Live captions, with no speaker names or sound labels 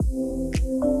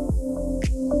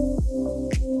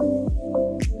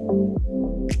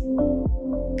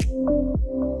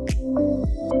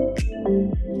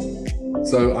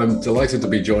So I'm delighted to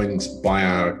be joined by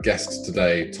our guest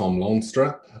today, Tom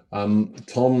Luinstra.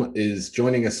 Tom is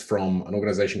joining us from an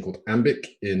organization called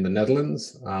Ambiq in the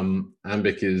Netherlands.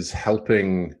 Ambiq is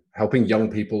helping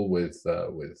young people with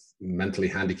mentally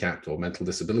handicapped or mental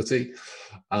disability.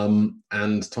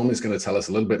 And Tom is going to tell us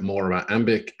a little bit more about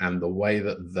Ambiq and the way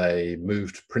that they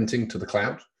moved printing to the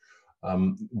cloud,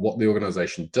 what the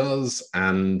organization does,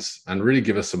 and really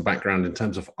give us some background in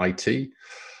terms of IT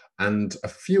and a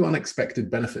few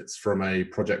unexpected benefits from a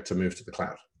project to move to the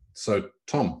cloud. So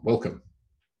Tom, welcome.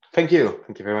 Thank you.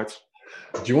 Thank you very much.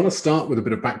 Do you want to start with a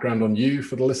bit of background on you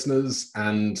for the listeners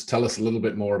and tell us a little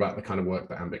bit more about the kind of work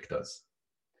that Ambiq does?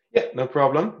 Yeah, no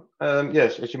problem.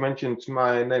 Yes, as you mentioned,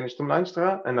 my name is Tom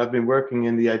Luinstra and I've been working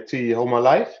in the IT all my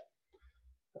life.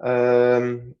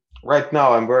 Right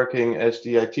now I'm working as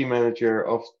the IT manager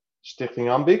of Stichting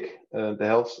Ambiq, the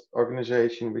health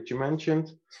organization which you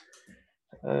mentioned.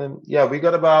 Yeah, we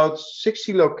got about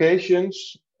 60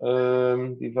 locations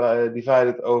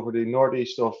divided over the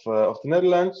northeast of the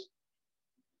Netherlands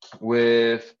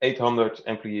with 800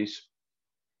 employees.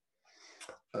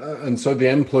 And so the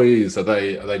employees, are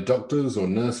they doctors or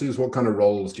nurses? What kind of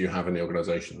roles do you have in the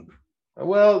organization?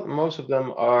 Well, most of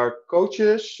them are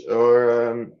coaches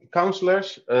or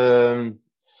counselors, divided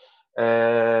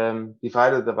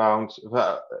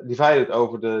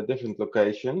over the different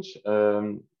locations.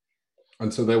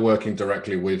 And so they're working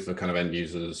directly with the kind of end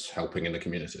users, helping in the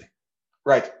community.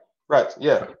 Right,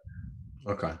 yeah.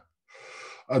 Okay.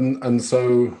 And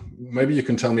so maybe you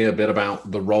can tell me a bit about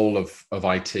the role of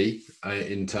IT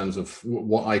in terms of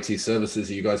what IT services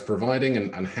are you guys providing,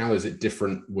 and how is it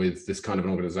different with this kind of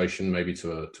an organization, maybe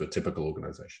to a typical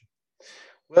organization?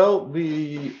 Well,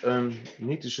 we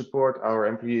need to support our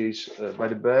employees by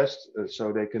the best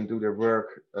so they can do their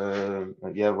work,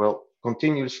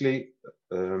 continuously.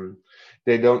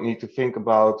 They don't need to think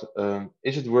about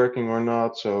is it working or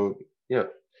not. So yeah,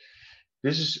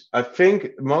 I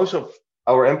think most of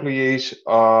our employees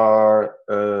are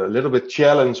a little bit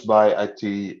challenged by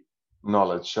IT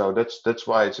knowledge. So that's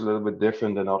why it's a little bit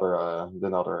different than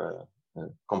other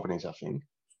companies, I think.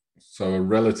 So a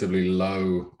relatively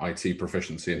low IT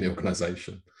proficiency in the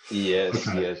organization. Yes,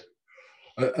 okay. Yes.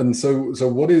 And so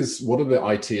what are the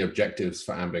IT objectives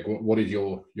for Ambiq? What is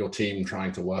your team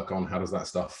trying to work on? How does that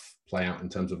stuff play out in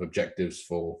terms of objectives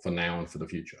for now and for the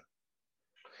future?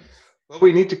 Well,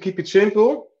 we need to keep it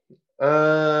simple.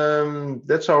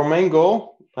 That's our main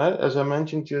goal. As I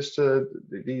mentioned, just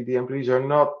the employees are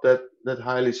not that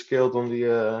highly skilled on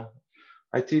the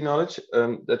IT knowledge.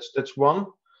 That's one.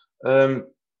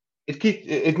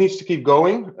 It needs to keep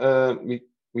going.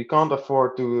 We can't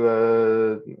afford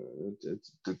to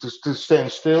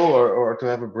stand still or to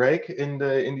have a break in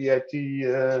the IT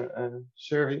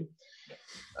survey.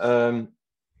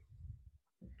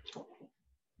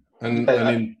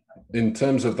 In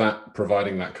terms of that,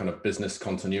 providing that kind of business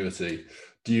continuity,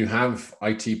 do you have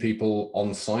IT people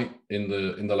on site in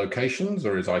the locations,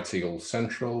 or is IT all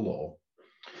central? Or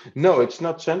no, it's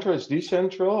not central, it's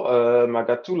decentral. I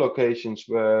got two locations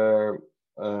where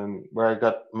I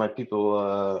got my people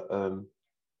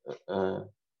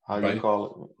how do you call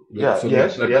it? Yeah, so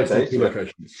yes, based two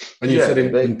locations. And you said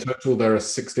in total there are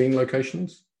 16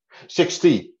 locations?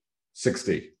 60.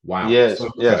 60. Wow. Yes, so,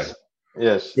 okay. Yes.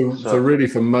 Yes. So really,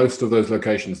 for most of those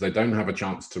locations, they don't have a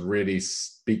chance to really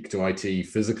speak to IT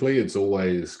physically. It's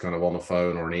always kind of on a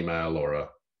phone or an email or a.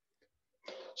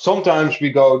 Sometimes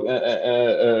we go.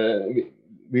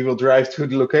 We will drive to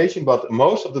the location, but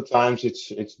most of the times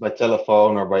it's by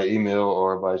telephone or by email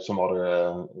or by some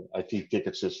other IT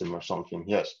ticket system or something.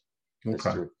 Yes, that's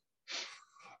okay. True.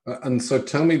 And so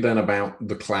tell me then about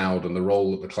the cloud and the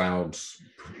role that the cloud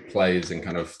plays in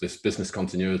kind of this business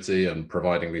continuity and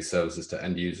providing these services to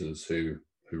end users who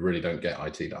really don't get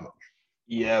IT that much.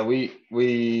 Yeah, we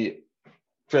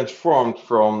transformed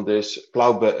from this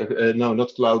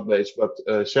not cloud-based, but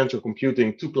central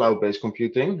computing to cloud-based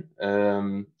computing.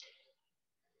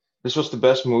 This was the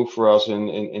best move for us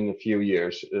in a few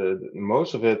years.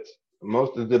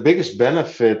 The biggest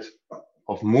benefit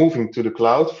of moving to the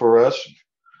cloud for us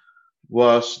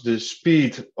was the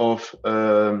speed of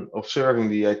serving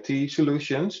the IT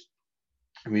solutions.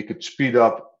 We could speed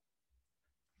up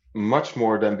much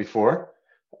more than before,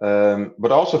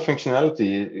 but also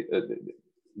functionality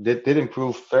did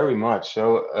improve very much.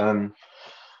 So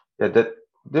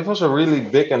that was a really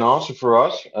big answer for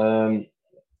us.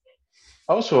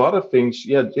 Also, other things,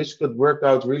 this could work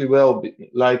out really well,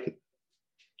 like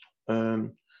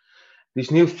these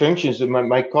new functions that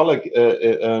my colleague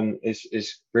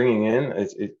is bringing in.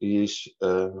 He's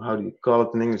how do you call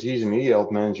it in English? He's an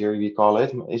e-health manager. We call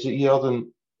it. Is e-health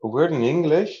a word in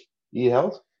English?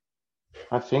 e-health.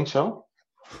 I think so.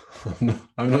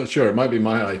 I'm not sure. It might be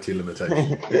my IT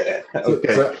limitation. So,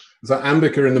 Okay. so, so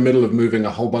Ambiq are in the middle of moving a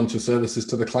whole bunch of services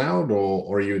to the cloud,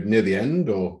 or are you near the end?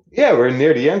 Or Yeah, we're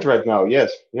near the end right now.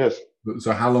 Yes, yes.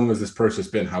 so, how long has this process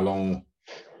been? How long?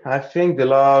 I think the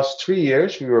last 3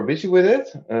 years we were busy with it.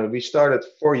 We started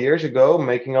 4 years ago,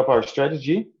 making up our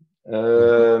strategy.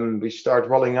 Mhm. We start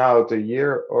rolling out a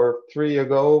year or three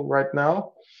ago right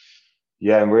now.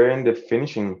 Yeah, and we're in the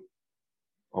finishing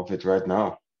of it right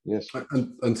now. Yes.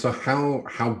 And so,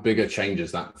 how big a change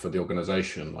is that for the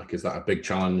organization? Like, is that a big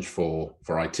challenge for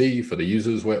IT, for the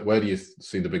users? Where do you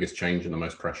see the biggest change and the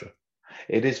most pressure?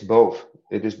 It is both.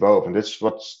 It is both, and that's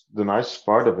what's the nice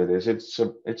part of it is. It's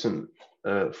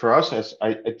for us as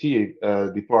IT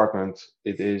department.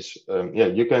 It is yeah.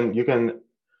 You can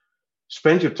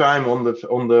spend your time on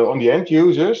the end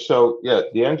users. So yeah,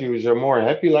 the end users are more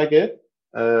happy like it.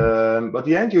 But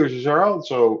the end users are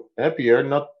also happier,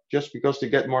 not just because they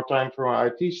get more time for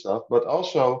IT stuff, but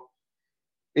also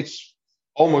it's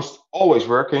almost always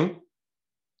working.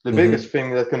 The biggest Hmm. thing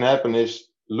that can happen is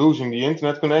losing the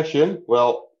internet connection.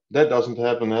 Well, that doesn't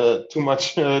happen too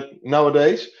much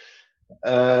nowadays.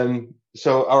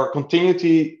 So our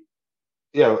continuity,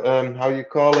 yeah, how you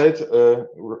call it,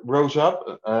 rose up.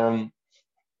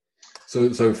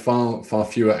 So far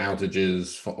fewer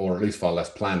outages, or at least far less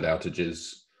planned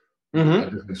outages. Mhm.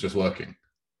 Everything's just working.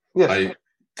 Yes, I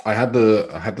I had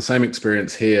the same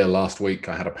experience here last week.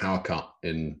 I had a power cut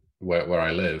in where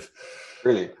I live,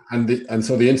 really. and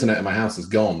so the internet in my house is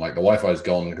gone. Like the Wi-Fi is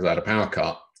gone because I had a power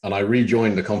cut. And I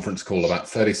rejoined the conference call about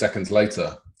 30 seconds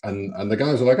later, and the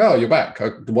guys were like, "Oh, you're back. I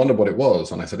wondered what it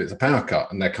was." And I said, "It's a power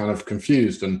cut," and they're kind of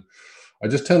confused. And I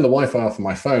just turned the Wi-Fi off on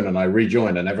my phone and I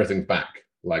rejoined, and everything's back.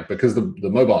 Like because the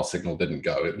mobile signal didn't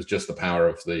go, it was just the power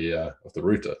of the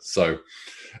router. So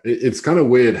it's kind of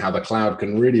weird how the cloud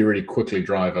can really quickly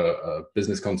drive a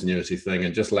business continuity thing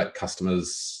and just let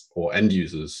customers or end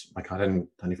users, like I don't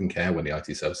even care when the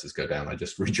IT services go down. I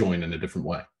just rejoin in a different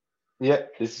way. Yeah,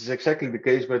 this is exactly the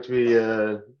case, but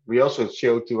we also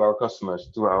show to our customers,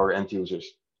 to our end users.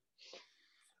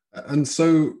 And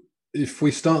so if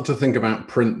we start to think about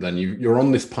print, then you're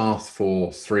on this path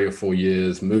for 3 or 4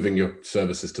 years, moving your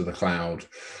services to the cloud.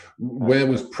 Yeah. Where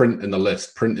was print in the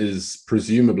list? Print is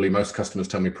presumably, most customers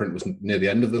tell me print was near the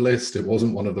end of the list. It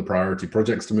wasn't one of the priority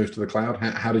projects to move to the cloud.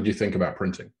 How did you think about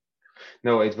printing?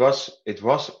 No, it was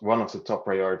one of the top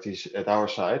priorities at our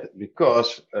side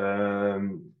because,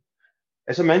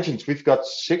 as I mentioned, we've got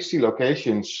 60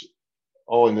 locations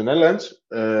all in the Netherlands.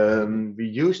 We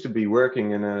used to be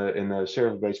working in a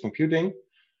server-based computing,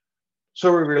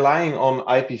 so we're relying on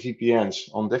IP VPNs,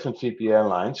 on different VPN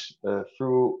lines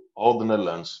through all the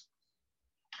Netherlands.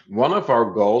 One of our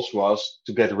goals was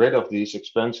to get rid of these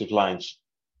expensive lines.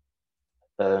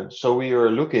 So we are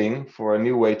looking for a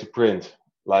new way to print,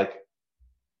 like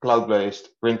cloud-based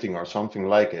printing or something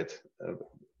like it,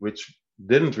 which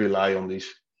didn't rely on these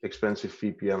expensive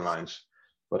VPN lines,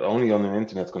 but only on an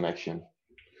internet connection.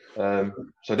 So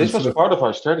And this was sort of part of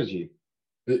our strategy.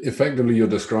 effectively, you're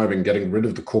describing getting rid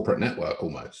of the corporate network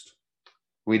almost.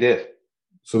 We did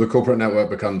So the corporate network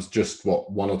becomes just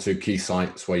what, one or two key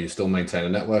sites where you still maintain a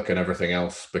network and everything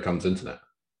else becomes internet.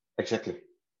 exactly,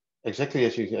 exactly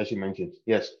as you mentioned.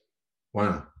 Yes.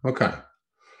 Wow. Okay.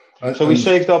 So we And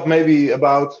saved up maybe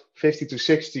about 50 to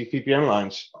 60 VPN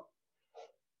lines,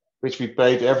 which we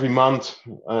paid every month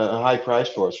a high price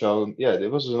for. So yeah,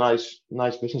 it was a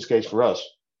nice business case for us,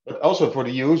 but also for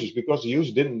the users because the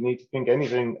user didn't need to think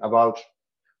anything about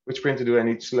which printer do I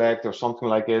need to select or something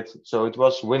like it. So it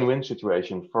was win-win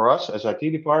situation for us as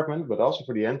IT department, but also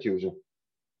for the end user.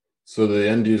 so the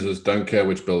end users don't care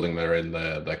which building they're in.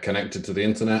 They're connected to the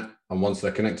internet, and once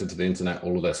they're connected to the internet,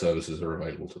 all of their services are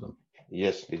available to them.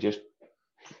 Yes, they just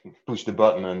push the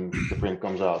button and the print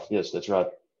comes out. Yes, that's right.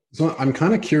 So I'm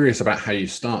kind of curious about how you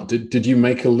start. Did you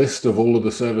make a list of all of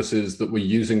the services that were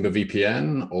using the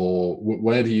VPN, or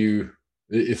where do you?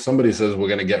 If somebody says we're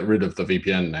going to get rid of the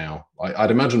VPN now,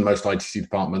 I'd imagine most IT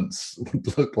departments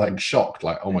would look like shocked,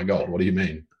 like, "Oh my God, what do you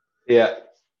mean?" Yeah.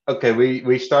 Okay,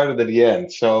 we started at the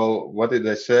end. So what did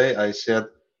I say? I said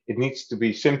it needs to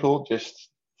be simple, just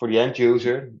for the end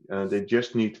user. They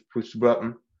just need to push the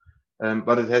button.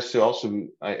 But it has also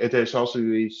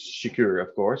to be secure,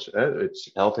 of course. It's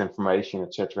health information,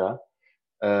 etc.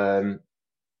 Um,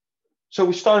 so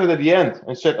we started at the end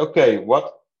and said, okay, what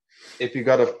if you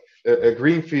got a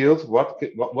green field?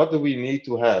 What do we need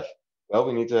to have? Well,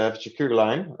 we need to have a secure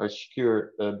line, a secure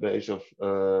base of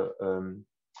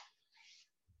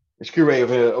a secure way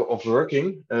of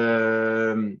working,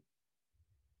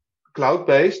 cloud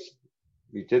based.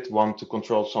 we did want to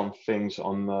control some things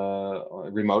on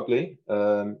remotely,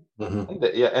 Mhm.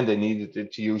 and they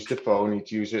needed to use the phone, need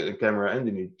to use a camera, and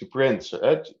they need to print.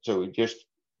 So we just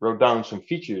wrote down some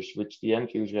features which the end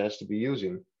user has to be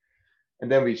using,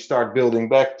 and then we start building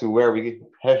back to where we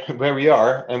where we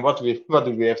are and what do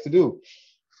we have to do.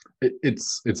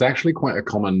 It's actually quite a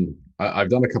common. I've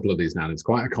done a couple of these now, and it's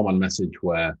quite a common message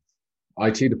where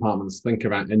IT departments think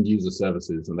about end user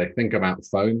services and they think about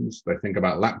phones, they think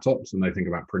about laptops, and they think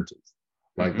about printers.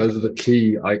 Like Hmm. those are the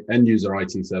key end user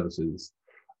IT services.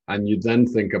 And you then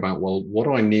think about, well, what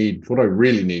do I need? What do I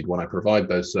really need when I provide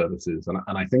those services?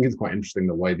 And I think it's quite interesting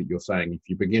the way that you're saying if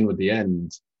you begin with the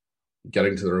end,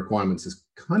 getting to the requirements is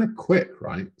kind of quick,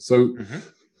 right? Hmm.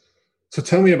 So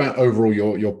tell me about overall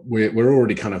we're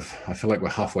already kind of, I feel like we're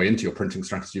halfway into your printing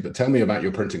strategy, but tell me about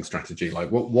your printing strategy. Like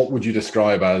what would you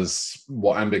describe as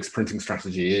what Ambiq's printing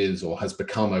strategy is or has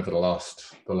become over the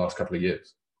last couple of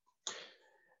years?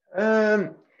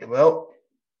 Um, well,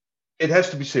 it has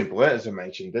to be simple, as I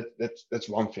mentioned. That's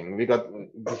one thing. We got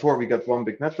one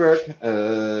big network,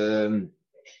 and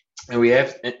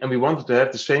we wanted to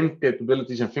have the same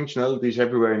capabilities and functionalities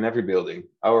everywhere in every building.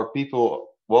 Our people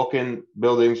walk in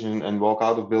buildings and walk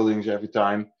out of buildings every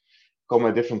time, come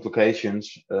at different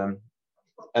locations, and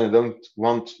I don't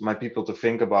want my people to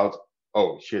think about,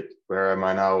 oh shit, where am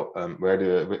I now?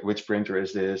 Which printer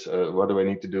is this? What do I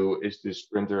need to do? Is this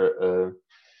printer?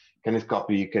 Can it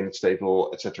copy? Can it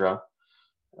staple, etc.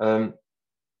 Um,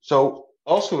 so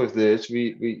also with this,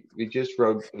 we just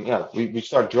wrote, yeah, we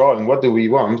start drawing. What do we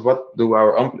want? What do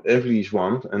our employees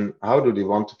want? And how do they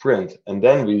want to print? And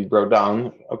then we wrote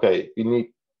down, okay, we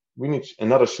need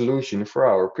another solution for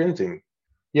our printing.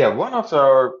 Yeah, one of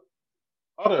our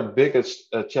other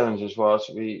biggest challenges was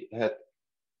we had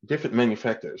different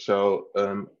manufacturers. So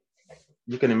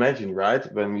you can imagine,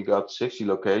 right? When we got 60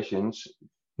 locations,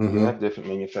 you have Mm-hmm. different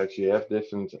manufacturers, you have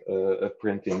different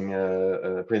printing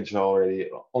printers already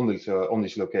on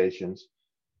these locations.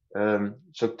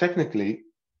 So technically,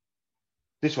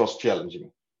 this was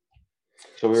challenging.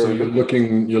 So we So were you're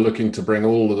looking. looking to bring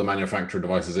all of the manufacturer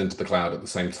devices into the cloud at the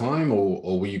same time,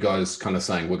 or were you guys kind of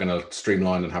saying we're going to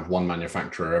streamline and have one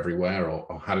manufacturer everywhere,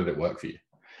 or how did it work for you?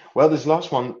 Well, this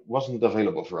last one wasn't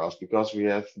available for us because we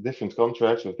have different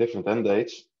contracts with different end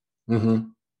dates. Mm-hmm.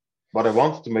 But I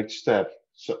wanted to make the step.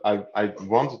 So I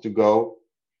wanted to go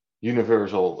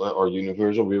universal or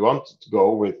universal. We wanted to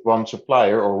go with one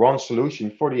supplier or one solution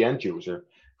for the end user.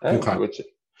 Okay. Which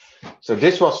so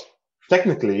this was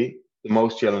technically the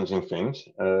most challenging things,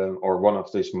 or one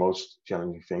of these most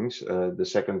challenging things. The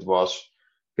second was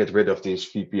get rid of these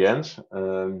VPNs.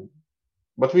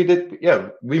 But we did, yeah,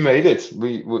 we made it.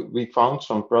 We found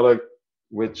some product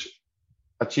which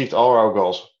achieved all our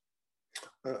goals.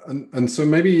 And so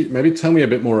maybe tell me a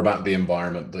bit more about the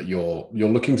environment that you're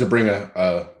looking to bring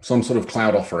a some sort of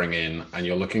cloud offering in, and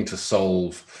you're looking to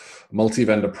solve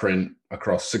multi-vendor print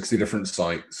across 60 different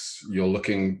sites. You're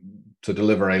looking to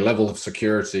deliver a level of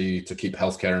security to keep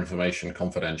healthcare information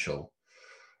confidential.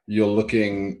 You're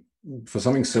looking for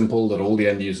something simple that all the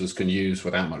end users can use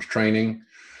without much training.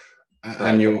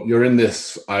 And Right. you're in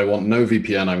this, I want no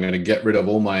VPN, I'm going to get rid of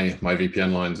all my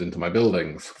VPN lines into my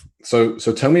buildings. So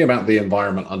tell me about the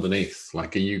environment underneath.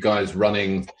 Like, are you guys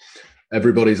running,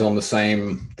 everybody's on the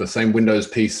same Windows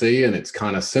PC and it's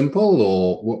kind of simple,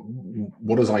 or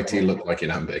what does IT look like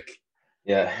in Ambiq?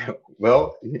 Yeah,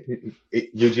 well,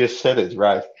 you just said it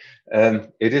right.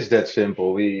 It is that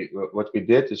simple. What we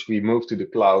did is we moved to the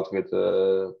cloud with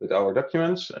our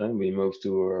documents, and we moved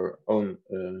to our own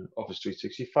Office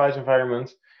 365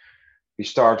 environment. We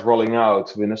start rolling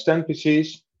out Windows 10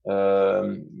 PCs.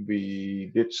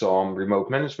 We did some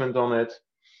remote management on it,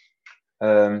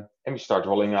 and we start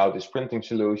rolling out this printing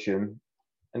solution.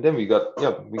 And then we got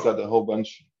a whole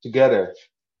bunch together.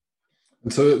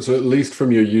 And so at least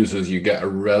from your users, you get a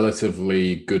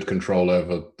relatively good control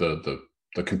over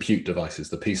the compute devices,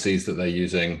 the PCs that they're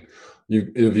using.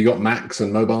 Have you got Macs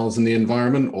and mobiles in the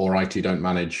environment, or IT don't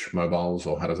manage mobiles,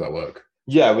 or how does that work?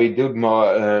 Yeah, we do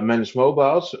manage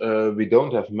mobiles. We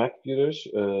don't have Mac computers,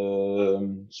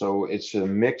 so it's a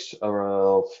mix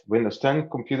of Windows 10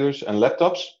 computers and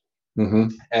laptops Mm-hmm.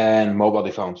 and mobile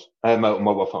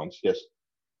phones. Yes.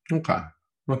 Okay.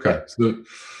 Yeah. Okay.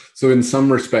 So in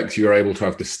some respects, you're able to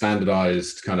have this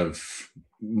standardized kind of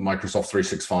Microsoft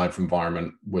 365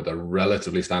 environment with a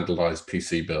relatively standardized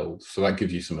PC build. So that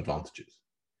gives you some advantages.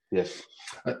 Yes.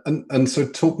 And so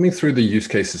talk me through the use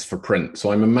cases for print.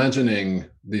 So I'm imagining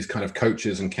these kind of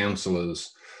coaches and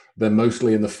counselors, they're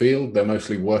mostly in the field, they're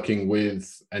mostly working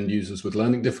with end users with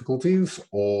learning difficulties,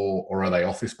 or are they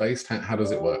office based? How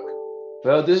does it work?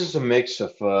 Well, this is a mix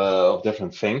of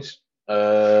different things.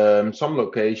 Some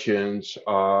locations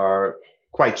are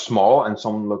quite small and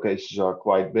some locations are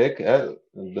quite big.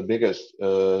 The biggest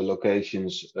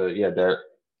locations, yeah, there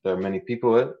are many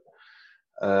people in.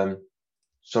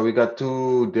 So we got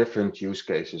two different use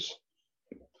cases.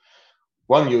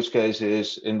 One use case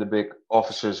is in the big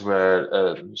offices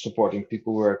where supporting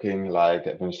people working like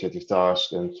administrative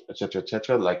tasks and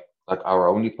etc., like our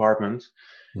own department.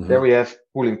 There we have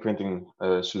pooling printing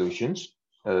solutions.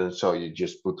 So you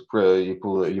just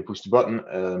you push the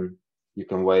button. You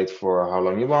can wait for how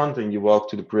long you want, and you walk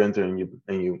to the printer and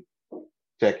you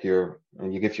tag you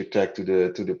give your tag to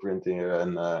the printer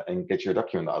and get your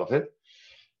document out of it.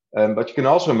 But you can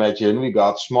also imagine we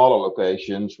got smaller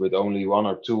locations with only one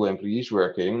or two employees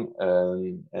working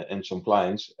and some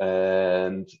clients,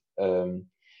 and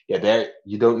yeah, there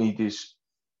you don't need this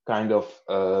kind of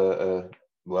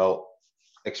well,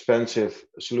 expensive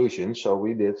solution. So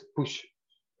we did a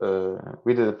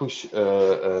push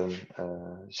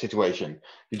situation.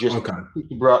 You just push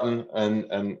the button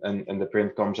and the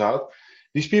print comes out.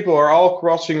 These people are all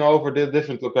crossing over the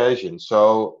different locations.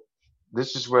 So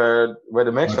this is where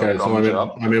the mix-up comes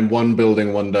up. I'm in one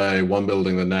building one day, one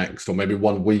building the next, or maybe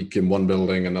 1 week in one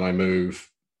building, and then I move.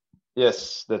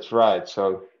 Yes, that's right.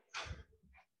 So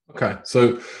okay,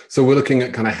 so we're looking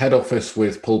at kind of head office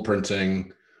with pull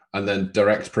printing, and then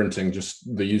direct printing,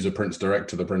 just the user prints direct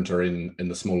to the printer in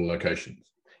the smaller locations.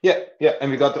 Yeah,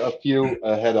 and we got a few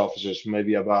head offices,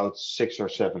 maybe about 6 or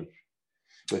 7,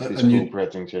 with this pull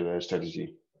printing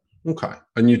strategy. Okay,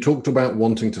 and you talked about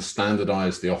wanting to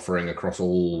standardize the offering across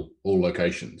all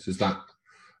locations. Is that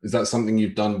something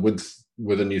you've done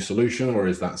with a new solution, or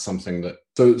is that something that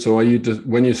so are you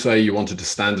when you say you wanted to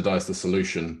standardize the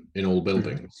solution in all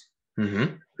buildings?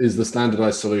 Mm-hmm. Is the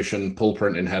standardized solution pull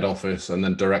print in head office and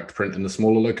then direct print in the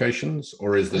smaller locations,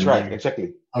 or is that's right?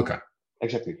 Exactly. Okay.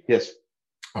 Exactly. Yes.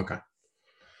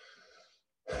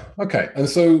 Okay, and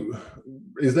so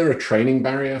is there a training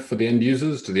barrier for the end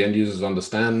users? Do the end users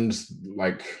understand?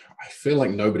 Like, I feel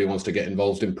like nobody wants to get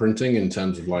involved in printing in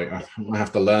terms of like, I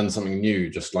have to learn something new,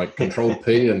 just like Control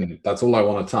P, and that's all I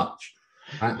want to touch.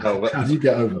 How do you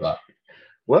get over that?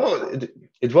 Well,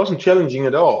 it wasn't challenging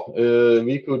at all.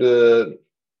 We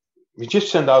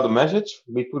just sent out a message.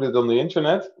 We put it on the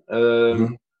internet.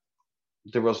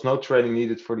 There was no training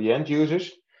needed for the end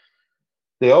users.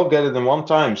 They all get it in one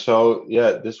time. So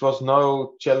yeah, this was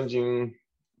no challenging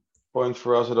point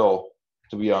for us at all,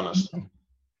 to be honest.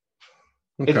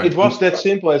 Okay. It was that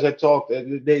simple as I talked.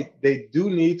 They do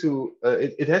need to.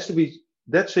 It has to be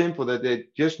that simple that they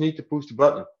just need to push the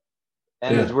button,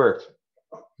 and it worked.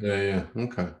 Yeah.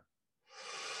 Okay.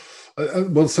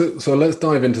 Well, so let's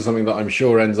dive into something that I'm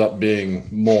sure ends up being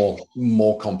more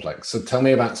complex. So tell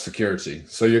me about security.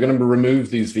 So you're going to remove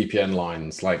these VPN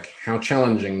lines. Like, how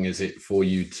challenging is it for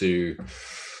you to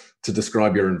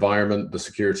describe your environment, the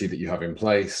security that you have in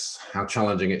place? How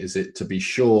challenging is it to be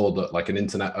sure that like an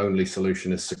internet-only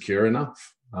solution is secure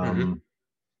enough?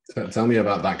 Tell me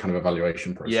about that kind of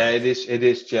evaluation process. Yeah, it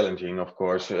is challenging, of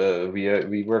course.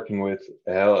 We working with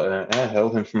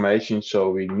health information, so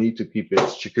we need to keep it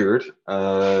secured.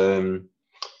 In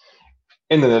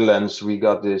the Netherlands, we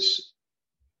got this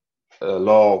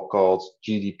law called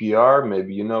GDPR.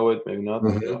 Maybe you know it, maybe not.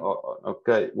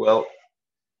 Okay, well,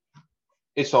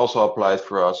 it's also applied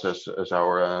for us as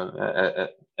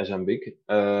Ambiq.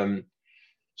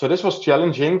 So this was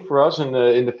challenging for us in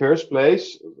the first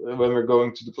place when we're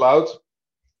going to the cloud.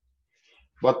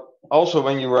 But also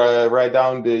when you write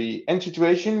down the end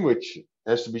situation, which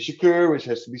has to be secure, which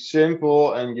has to be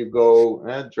simple, and you go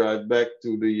drive back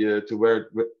to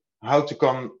where how to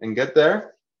come and get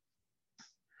there.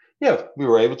 Yeah, we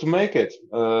were able to make it.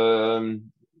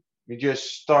 We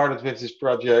just started with this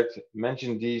project,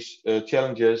 mentioned these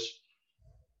challenges,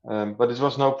 but it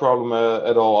was no problem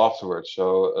at all afterwards.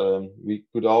 So we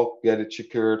could all get it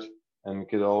secured, and we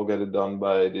could all get it done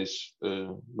by this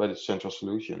central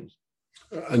solutions.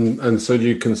 And so do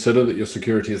you consider that your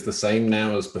security is the same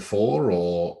now as before,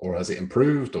 or has it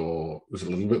improved, or was it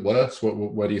a little bit worse?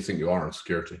 Where do you think you are on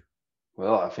security?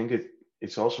 Well, I think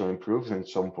it's also improved in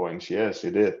some points. Yes,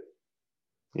 it did.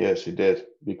 Yes, it did,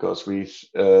 because we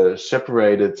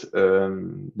separated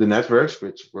the networks,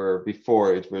 which were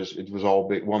before it was all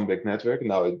one big network.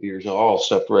 Now these are all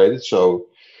separated. So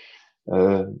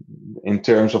in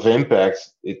terms of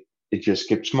impact, it just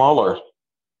kept smaller.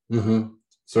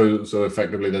 So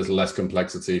effectively, there's less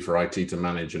complexity for IT to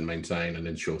manage and maintain and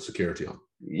ensure security on.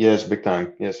 Yes, big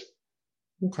time. Yes.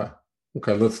 Okay.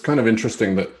 That's kind of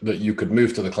interesting that you could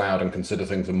move to the cloud and consider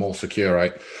things are more secure.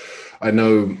 I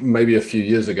know maybe a few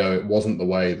years ago it wasn't the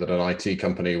way that an IT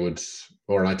company would,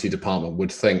 or an IT department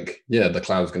would think, yeah, the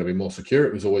cloud is going to be more secure.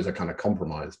 It was always a kind of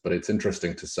compromise. But it's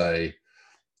interesting to say,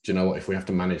 do you know what? If we have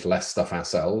to manage less stuff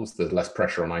ourselves, there's less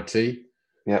pressure on IT.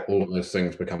 Yeah. All of those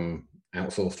things become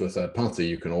outsourced to a third party.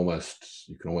 You can almost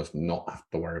not have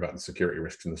to worry about the security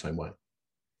risks in the same way.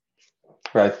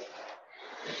 Right.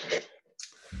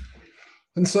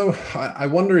 And so I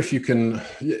wonder if you can,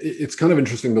 it's kind of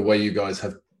interesting the way you guys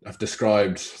have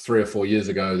described 3 or 4 years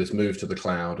ago, this move to the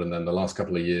cloud, and then the last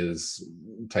couple of years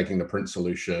taking the print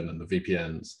solution and the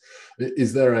VPNs.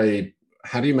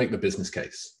 How do you make the business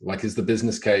case? Like, is the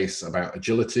business case about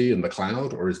agility in the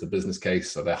cloud, or is the business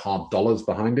case, are there hard dollars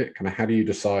behind it? Kind of, how do you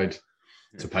decide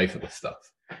to pay for this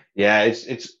stuff? Yeah,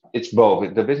 it's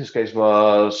both. The business case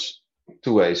was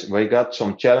two ways. We got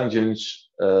some challenges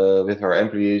with our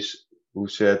employees who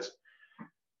said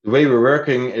the way we're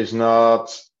working is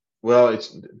not well.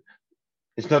 It's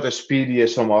not as speedy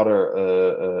as some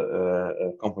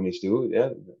other companies do. Yeah,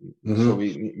 so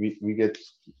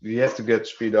we have to get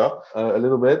speed up a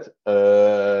little bit.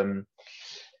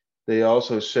 They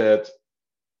also said,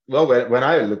 well, when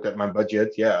I looked at my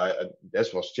budget, yeah,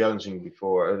 this was challenging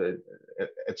before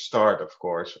at start, of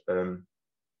course.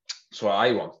 So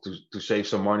I wanted to save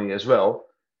some money as well.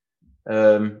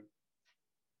 So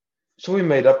we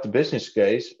made up the business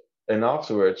case, and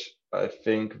afterwards, I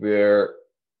think we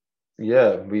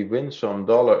win some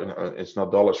dollar. It's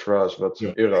not dollars for us, but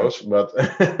some euros. But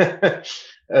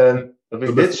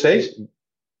we did save.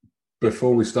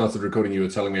 Before we started recording, you were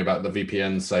telling me about the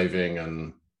VPN saving,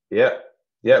 and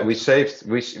we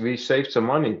saved some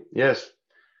money. Yes,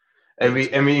 and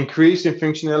we increased in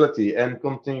functionality and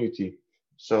continuity.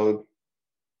 So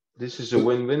this is a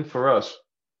win-win for us.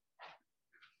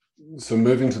 So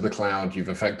moving to the cloud, you've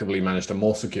effectively managed a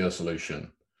more secure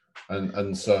solution,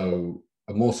 and so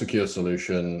a more secure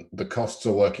solution, the costs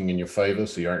are working in your favor,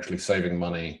 so you're actually saving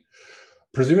money,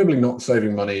 presumably not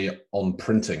saving money on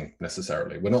printing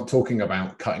necessarily. We're not talking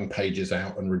about cutting pages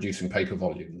out and reducing paper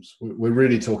volumes. We're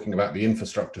really talking about the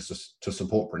infrastructure to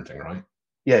support printing, right?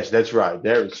 Yes, that's right.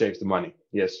 There we saved the money.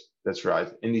 Yes, that's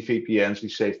right. In the VPNs, we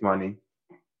saved money.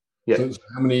 Yeah. So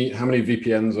how many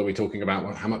VPNs are we talking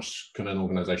about? How much can an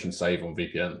organization save on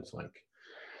VPNs?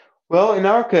 Well, in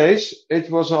our case,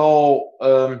 it was all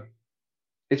there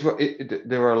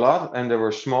were a lot and they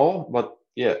were small, but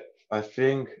yeah, I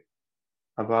think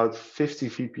about 50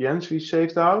 VPNs we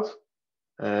saved out,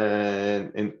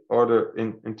 and in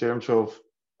terms of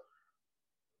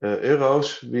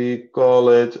euros, we call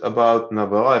it about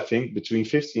I think between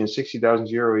 50 and 60,000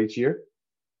 euro each year.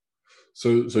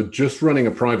 So just running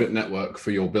a private network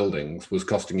for your buildings was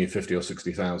costing you 50 or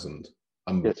 60,000,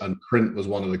 yes. And print was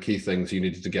one of the key things you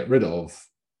needed to get rid of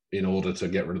in order to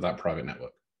get rid of that private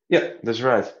network. Yeah, that's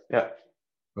right. Yeah,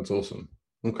 that's awesome.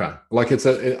 Okay,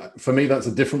 for me, that's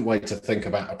a different way to think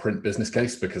about a print business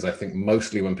case, because I think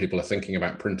mostly when people are thinking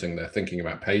about printing, they're thinking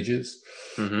about pages.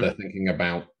 They're thinking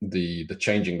about the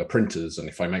changing the printers, and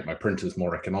if I make my printers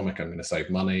more economic, I'm going to save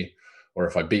money, or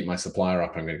if I beat my supplier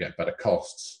up, I'm going to get better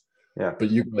costs. Yeah.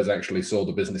 But you guys actually saw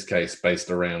the business case based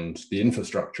around the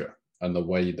infrastructure and the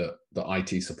way that the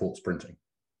IT supports printing.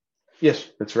 Yes,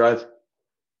 that's right.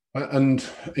 And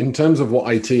in terms of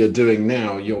what IT are doing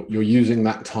now, you're using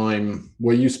that time.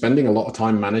 Were you spending a lot of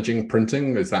time managing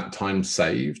printing? Is that time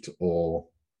saved, or?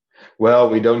 Well,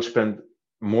 we don't spend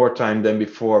more time than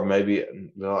before. Maybe,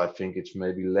 well, I think it's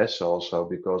maybe less also,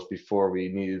 because before we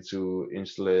needed to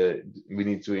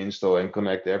install and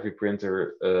connect every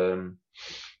printer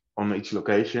on each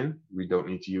location. We don't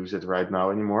need to use it right now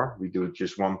anymore. We do it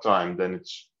just one time, then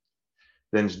it's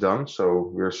done. So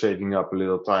we're saving up a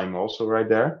little time also right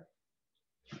there.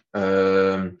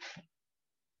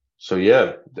 So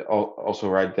yeah, also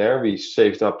right there we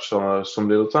saved up some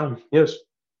little time. Yes.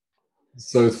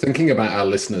 So thinking about our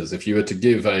listeners, if you were to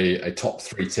give a top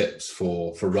 3 tips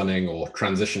for running or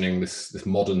transitioning this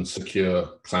modern, secure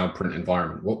cloud print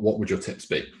environment, what would your tips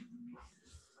be?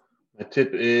 My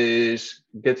tip is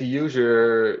get the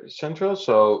user central.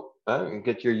 So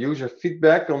get your user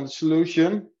feedback on the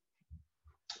solution.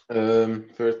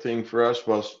 First thing for us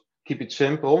was keep it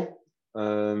simple.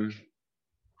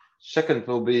 Second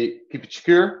will be keep it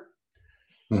secure.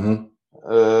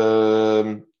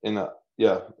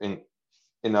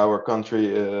 In our country,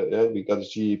 we got a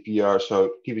GDPR,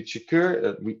 so keep it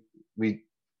secure. We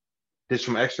did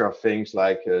some extra things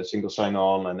like single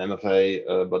sign-on and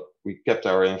MFA, but we kept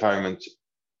our environment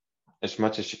as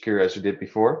much as secure as we did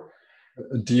before.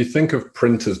 Do you think of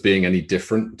print as being any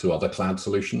different to other cloud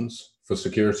solutions for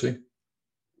security?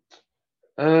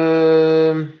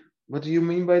 What do you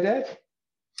mean by that?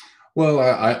 Well,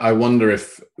 I wonder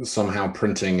if somehow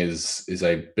printing is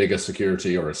a bigger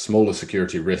security or a smaller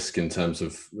security risk in terms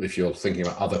of if you're thinking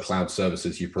about other cloud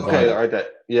services you Okay, provide. all right.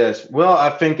 Yes. Well, I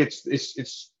think it's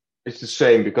the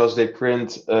same because they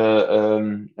print.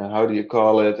 How do you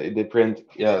call it? They print,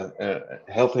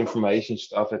 health information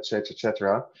stuff, etc.,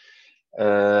 etc.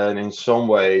 And in some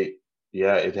way,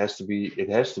 yeah, it has to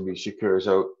be secure.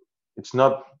 So it's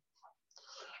not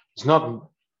it's not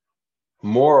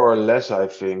more or less. I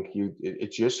think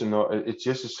it's just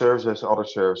a service as other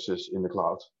services in the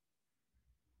cloud.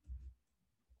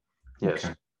 Okay.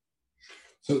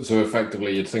 Yes. So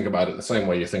effectively, you'd think about it the same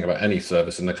way you think about any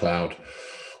service in the cloud,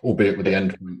 albeit with the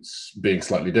endpoints being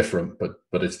slightly different,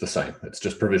 but it's the same. It's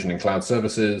just provisioning cloud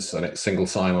services, and it's single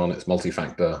sign-on, it's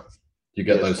multi-factor. You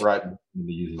get Yes. those Right. from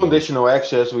the users on. Conditional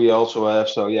access we also have.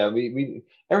 So yeah, we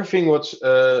everything what's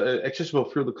accessible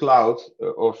through the cloud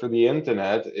or through the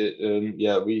internet.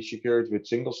 Yeah, we secure it with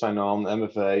single sign-on,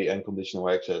 MFA, and conditional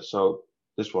access. So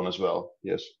this one as well.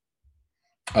 Yes.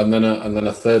 And then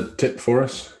a third tip for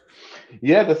us.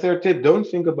 Yeah, the third tip: don't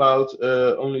think about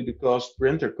only the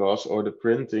printer cost, or the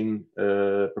printing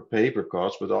per paper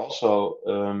cost, but also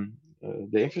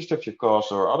the infrastructure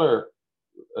cost or other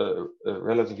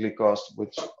relatively cost,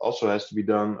 which also has to be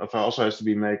done, also has to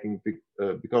be making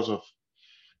because of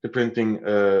the printing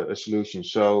solution.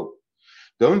 So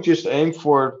don't just aim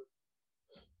for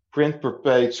print per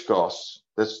page costs.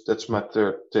 That's my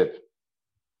third tip.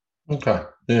 Okay.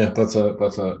 Yeah,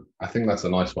 I think that's a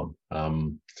nice one.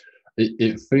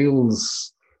 It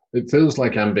feels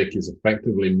like Ambic is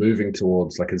effectively moving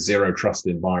towards like a zero trust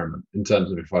environment in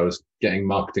terms of if I was getting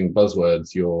marketing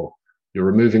buzzwords, you're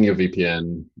removing your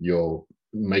VPN, you're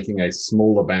making a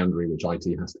smaller boundary which IT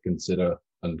has to consider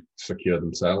and secure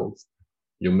themselves.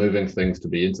 You're moving things to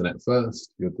be internet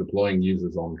first. You're deploying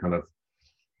users on kind of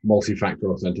multi-factor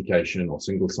authentication or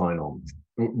single sign-on.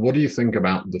 What do you think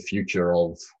about the future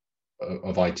of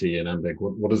IT and Ambic?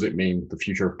 What does it mean, the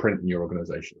future of print in your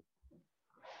organization?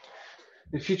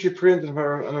 The future print of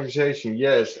our organization,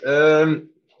 yes.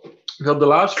 Well, the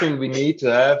last thing we need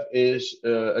to have is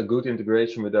a good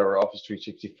integration with our Office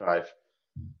 365.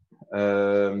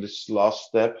 This last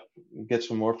step, get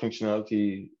some more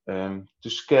functionality to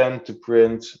scan, to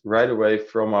print right away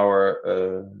from our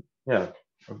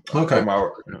Okay.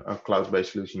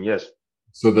 cloud-based solution. Yes,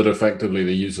 So that effectively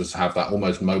the users have that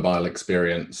almost mobile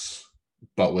experience,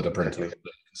 but with a printer.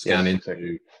 exactly. Scan Yes, exactly.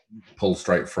 into, pull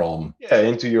straight from. Yeah,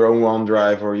 into your own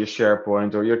OneDrive or your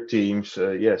SharePoint or your Teams.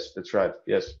 Yes, that's right.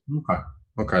 Yes. Okay.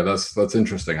 Okay, that's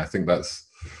interesting. I think that's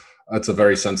a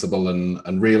very sensible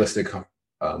and realistic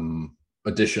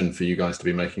addition for you guys to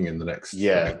be making in the next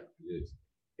Yeah, years.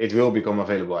 it will become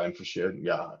available. I'm for sure.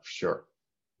 Yeah, for sure.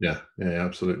 Yeah,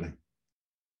 absolutely.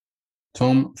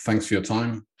 Tom, thanks for your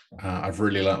time. I've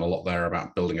really learned a lot there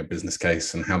about building a business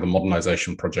case and how the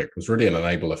modernization project was really an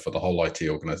enabler for the whole IT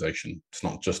organization. It's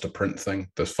not just a print thing,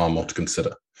 there's far more to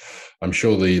consider. I'm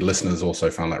sure the listeners also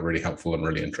found that really helpful and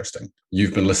really interesting.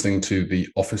 You've been listening to the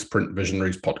Office Print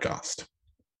Visionaries podcast.